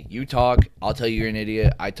 like, hey, you talk, I'll tell you you're an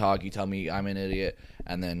idiot. I talk, you tell me I'm an idiot,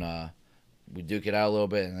 and then we duke it out a little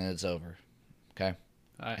bit, and then it's over. Okay.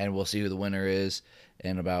 All right. And we'll see who the winner is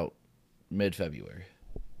in about mid-February.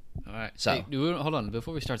 All right. So hey, hold on.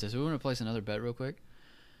 Before we start this, do we want to place another bet real quick?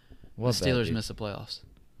 What the Steelers miss the playoffs.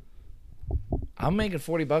 I'm making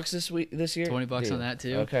 $40 this year. $20 on that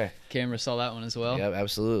too. Okay. Camera saw that one as well. Yeah,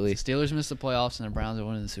 absolutely. So Steelers missed the playoffs and the Browns are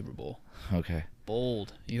winning the Super Bowl. Okay.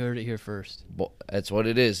 Bold. You heard it here first. That's what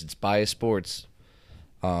it is. It's biased sports.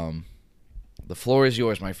 The floor is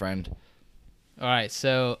yours, my friend. All right.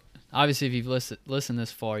 So obviously, if you've listened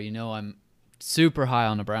this far, you know I'm super high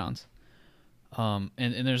on the Browns. And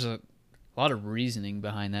there's a lot of reasoning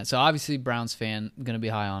behind that. So obviously, Browns fan, going to be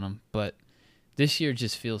high on them, but this year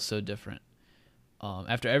just feels so different.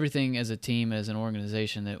 After everything as a team, as an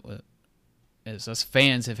organization that as us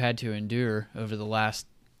fans have had to endure over the last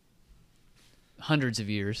hundreds of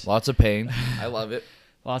years. Lots of pain. I love it.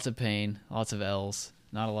 Lots of pain, lots of L's,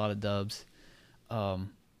 not a lot of dubs.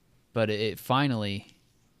 But it finally,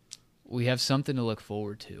 we have something to look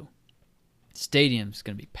forward to. Stadium's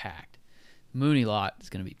going to be packed. Mooney Lot is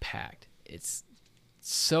going to be packed. It's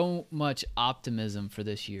so much optimism for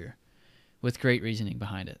this year with great reasoning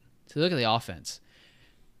behind it. So look at the offense.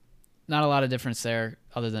 Not a lot of difference there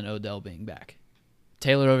other than Odell being back.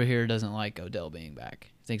 Taylor over here doesn't like Odell being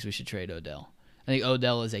back. Thinks we should trade Odell. I think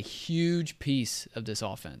Odell is a huge piece of this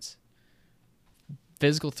offense.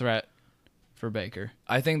 Physical threat for Baker.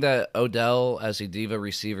 I think that Odell as a diva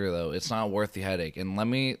receiver, though, it's not worth the headache. And let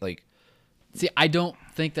me, see, I don't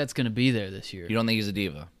think that's going to be there this year. You don't think he's a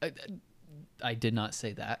diva? I did not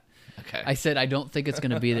say that. Okay. I said I don't think it's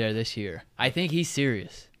going to be there this year. I think he's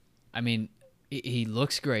serious. I mean, he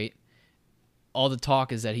looks great. All the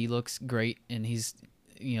talk is that he looks great and he's,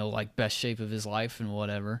 best shape of his life and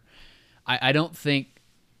whatever. I don't think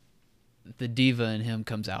the diva in him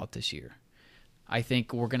comes out this year. I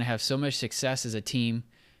think we're going to have so much success as a team.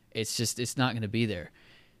 It's not going to be there.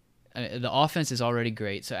 The offense is already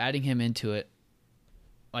great, so adding him into it,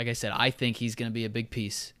 like I said, I think he's going to be a big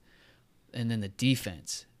piece. And then the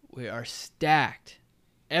defense, we are stacked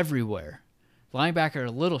everywhere. Linebacker are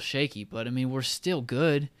a little shaky, but we're still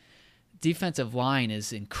good. Defensive line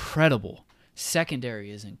is incredible.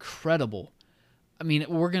 Secondary is incredible.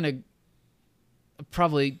 We're going to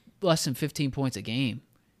probably less than 15 points a game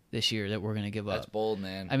this year that we're going to give up. That's bold,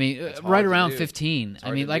 man. Right around 15.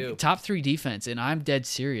 Do. Top 3 defense, and I'm dead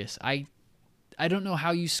serious. I don't know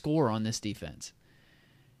how you score on this defense.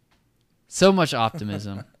 So much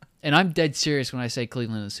optimism. And I'm dead serious when I say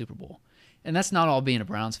Cleveland in the Super Bowl. And that's not all being a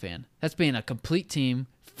Browns fan. That's being a complete team,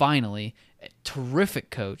 finally, a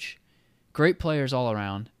terrific coach, great players all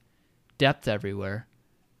around, depth everywhere.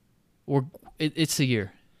 It's the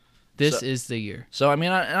year. This is the year. So, I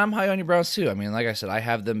mean, I'm high on your Browns, too. I mean, like I said, I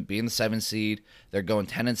have them being the 7th seed. They're going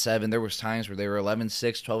 10-7. There was times where they were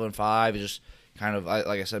 11-6, 12-5. It just kind of, like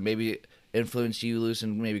I said, maybe influenced you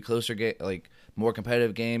losing maybe closer, more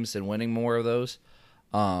competitive games and winning more of those.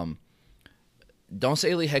 Don't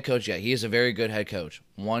say elite head coach yet. He is a very good head coach.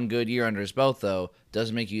 One good year under his belt, though,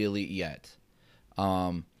 doesn't make you elite yet.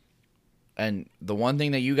 And the one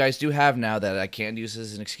thing that you guys do have now that I can't use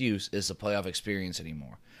as an excuse is the playoff experience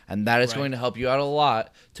anymore. And that is going to help you out a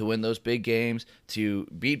lot to win those big games, to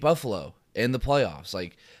beat Buffalo in the playoffs.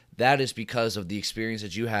 Like, that is because of the experience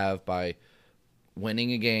that you have by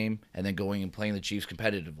winning a game and then going and playing the Chiefs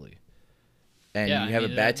competitively. And you have a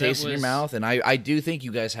bad taste in your mouth. And I do think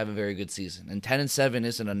you guys have a very good season. And 10-7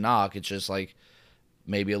 isn't a knock. It's just like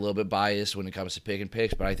maybe a little bit biased when it comes to picking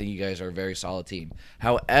picks. But I think you guys are a very solid team.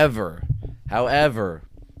 However,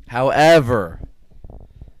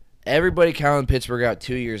 everybody counted Pittsburgh out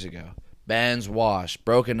 2 years ago. Ben's washed,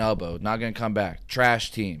 broken elbow, not going to come back.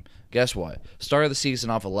 Trash team. Guess what? Started the season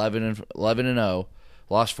off 11-0,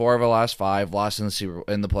 lost 4 of our last 5, lost in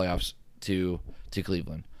the playoffs to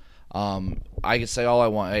Cleveland. I could say all I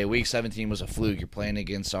want. Hey, week 17 was a fluke. You're playing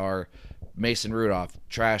against our Mason Rudolph,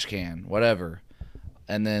 trash can, whatever.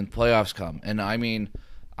 And then playoffs come. And I mean,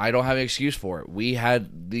 I don't have an excuse for it. We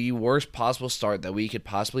had the worst possible start that we could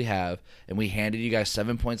possibly have, and we handed you guys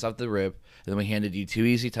 7 points off the rip. And then we handed you 2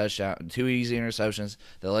 easy interceptions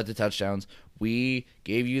that led to touchdowns. We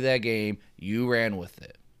gave you that game. You ran with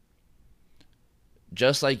it.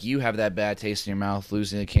 Just like you have that bad taste in your mouth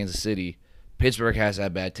losing to Kansas City, Pittsburgh has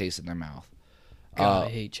that bad taste in their mouth. God, I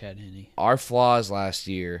hate Chad Henne. Our flaws last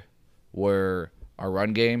year were our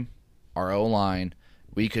run game, our O-line.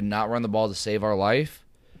 We could not run the ball to save our life,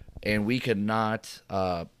 and we could not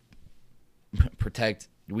protect.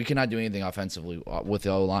 We could not do anything offensively with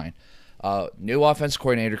the O-line. New offense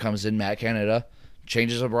coordinator comes in, Matt Canada,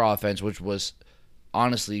 changes up our offense, which was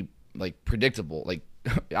honestly like predictable. Like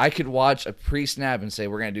I could watch a pre-snap and say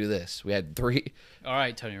we're gonna do this. We had 3. All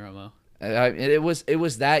right, Tony Romo. It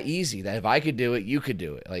was that easy that if I could do it, you could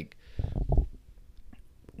do it. Like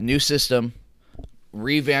new system,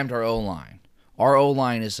 revamped our O-line. Our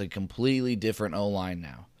O-line is a completely different O-line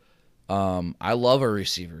now. I love our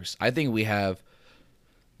receivers. I think we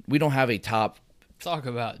don't have a top. Talk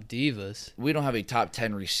about divas. We don't have a top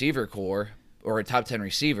 10 receiver core or a top 10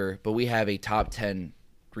 receiver, but we have a top 10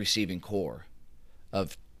 receiving core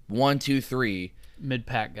of 1, 2, 3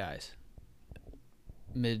 mid-pack guys.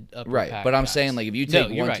 Mid-upper right, pack but I'm guys. saying like if you take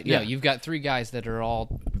you're right. No, you've got 3 guys that are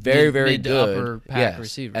all very mid good to upper pack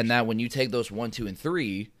receivers, and that when you take those 1, 2, and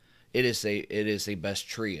 3, it is a best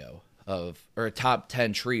trio or a top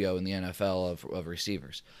 10 trio in the NFL of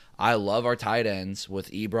receivers. I love our tight ends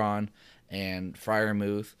with Ebron and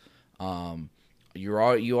Freiermuth. You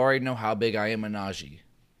already know how big I am in Najee.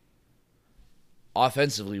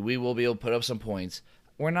 Offensively, we will be able to put up some points.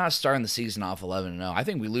 We're not starting the season off 11-0. I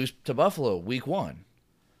think we lose to Buffalo week 1.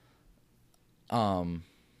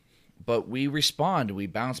 But we respond, we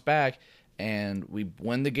bounce back, and we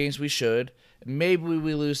win the games we should. Maybe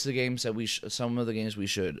we lose the games that some of the games we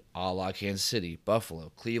should, a la Kansas City,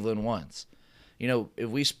 Buffalo, Cleveland once. You know, if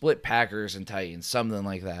we split Packers and Titans, something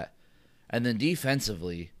like that. And then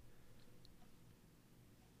defensively,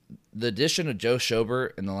 the addition of Joe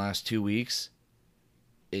Schobert in the last 2 weeks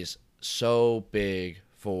is so big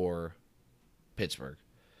for Pittsburgh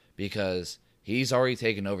because he's already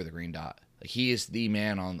taken over the green dot. Like he is the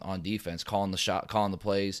man on defense, calling the shot, calling the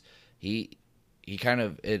plays. He kind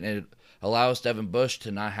of it allows Devin Bush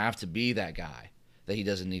to not have to be that guy that he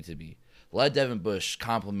doesn't need to be. Let Devin Bush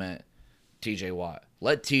complement TJ Watt.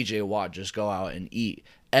 Let TJ Watt just go out and eat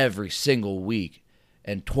every single week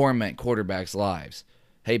and torment quarterbacks' lives.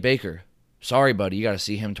 Hey, Baker, sorry, buddy, you got to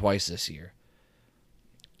see him twice this year.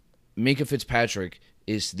 Minkah Fitzpatrick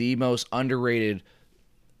is the most underrated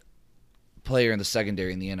player in the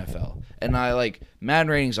secondary in the NFL. And Madden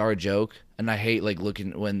ratings are a joke, and I hate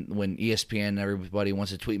looking when ESPN and everybody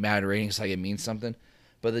wants to tweet Madden ratings like it means something.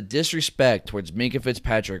 But the disrespect towards Minkah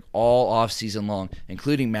Fitzpatrick all offseason long,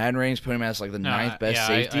 including Madden ratings, putting him as the 9th best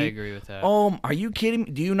safety. I agree with that. Are you kidding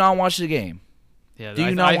me? Do you not watch the game? Yeah, do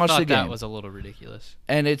you not watch the game? That was a little ridiculous.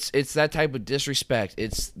 And it's that type of disrespect.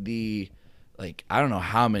 It's the I don't know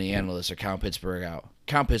how many analysts are counting Pittsburgh out.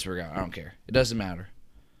 Count Pittsburgh out. I don't care. It doesn't matter.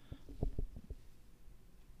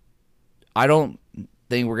 I don't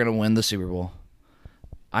think we're going to win the Super Bowl.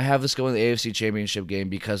 I have us going to the AFC Championship game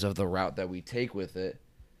because of the route that we take with it.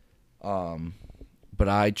 But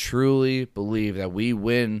I truly believe that we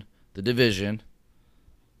win the division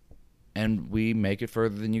and we make it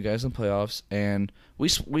further than you guys in the playoffs, and we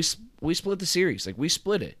split the series. Like, we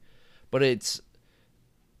split it. But it's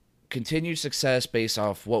continued success based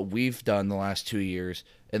off what we've done the last 2 years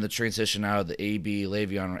in the transition out of the AB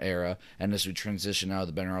Le'Veon era, and as we transition out of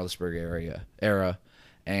the Ben Roethlisberger era.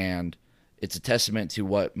 And it's a testament to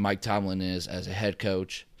what Mike Tomlin is as a head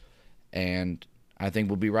coach, and I think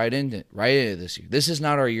we'll be right into this year. This is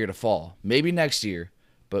not our year to fall. Maybe next year,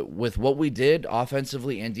 but with what we did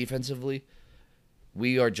offensively and defensively,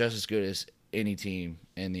 we are just as good as any team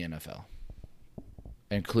in the NFL,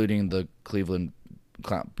 including the Cleveland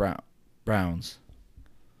Browns.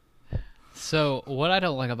 So what I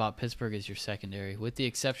don't like about Pittsburgh is your secondary, with the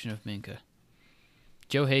exception of Minkah.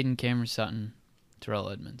 Joe Hayden, Cameron Sutton, Terrell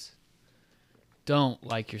Edmunds. Don't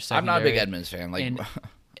like your secondary. I'm not a big Edmunds fan. Like,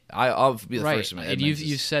 I'll be the first to admit. And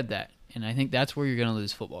you've said that, and I think that's where you're going to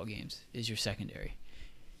lose football games, is your secondary.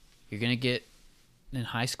 You're going to get in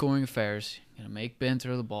high-scoring affairs. You're going to make Ben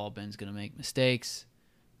throw the ball. Ben's going to make mistakes.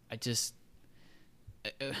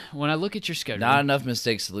 When I look at your schedule, not enough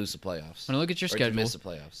mistakes to lose the playoffs. When I look at your schedule, to miss the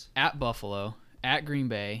playoffs. At Buffalo, at Green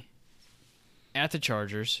Bay, at the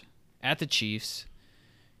Chargers, at the Chiefs,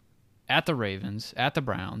 at the Ravens, at the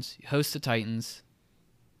Browns, host the Titans,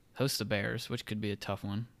 host the Bears, which could be a tough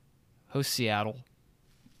one, host Seattle,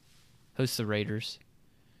 host the Raiders.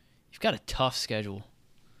 You've got a tough schedule.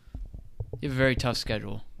 You have a very tough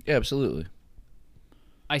schedule. Yeah, absolutely.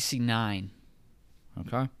 I see 9.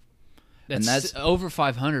 Okay. That's over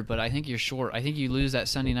 500, but I think you're short. I think you lose that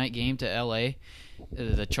Sunday night game to L.A.,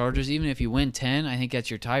 the Chargers. Even if you win 10, I think that's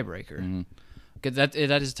your tiebreaker. Mm-hmm. Cause that is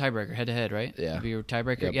a tiebreaker, head-to-head, right? Yeah. That'd be your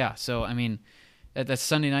tiebreaker? Yep. Yeah. So, I mean, that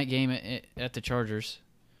Sunday night game at the Chargers,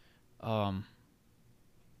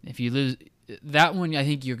 if you lose that one, I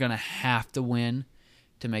think you're going to have to win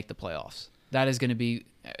to make the playoffs. That is going to be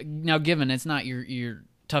 – now, given it's not your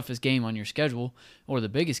toughest game on your schedule or the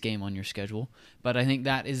biggest game on your schedule, but I think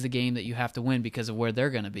that is the game that you have to win because of where they're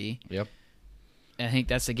going to be. Yep. And I think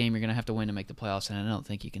that's the game you're going to have to win to make the playoffs, and I don't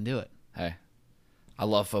think you can do it. Hey, I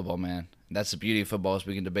love football, man. That's the beauty of football is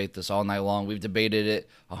we can debate this all night long. We've debated it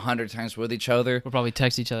 100 times with each other. We'll probably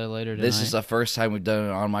text each other later tonight. This is the first time we've done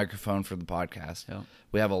it on microphone for the podcast. Yep.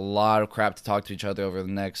 We have a lot of crap to talk to each other over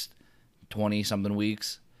the next 20-something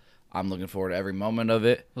weeks. I'm looking forward to every moment of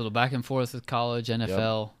it. A little back and forth with college,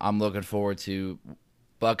 NFL. Yep. I'm looking forward to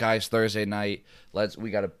Buckeyes Thursday night. We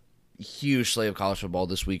got a huge slate of college football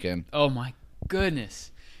this weekend. Oh my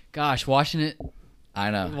goodness, gosh, watching it.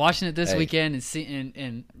 I know. Watching it this weekend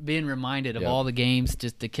and being reminded of all the games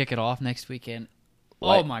just to kick it off next weekend.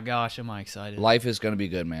 Oh my gosh, am I excited. Life is going to be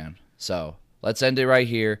good, man. So let's end it right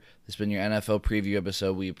here. This has been your NFL preview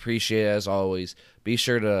episode. We appreciate it as always. Be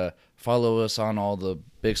sure to follow us on all the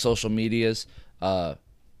big social medias. We got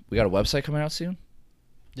a website coming out soon?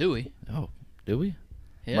 Do we? Oh, do we?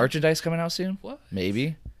 Yeah. Merchandise coming out soon? What?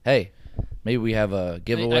 Maybe. Hey, maybe we have a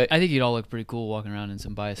giveaway. I think you'd all look pretty cool walking around in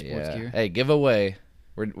some Bias Sports gear. Hey, giveaway.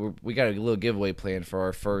 We got a little giveaway planned for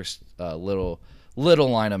our first little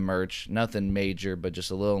line of merch. Nothing major, but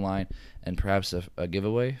just a little line, and perhaps a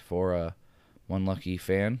giveaway for one lucky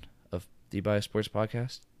fan of the Bias Sports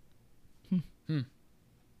Podcast.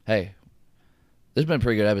 Hey, this has been a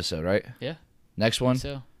pretty good episode, right? Yeah. Next one?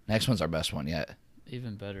 So. Next one's our best one yet.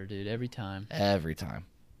 Even better, dude. Every time. Every time.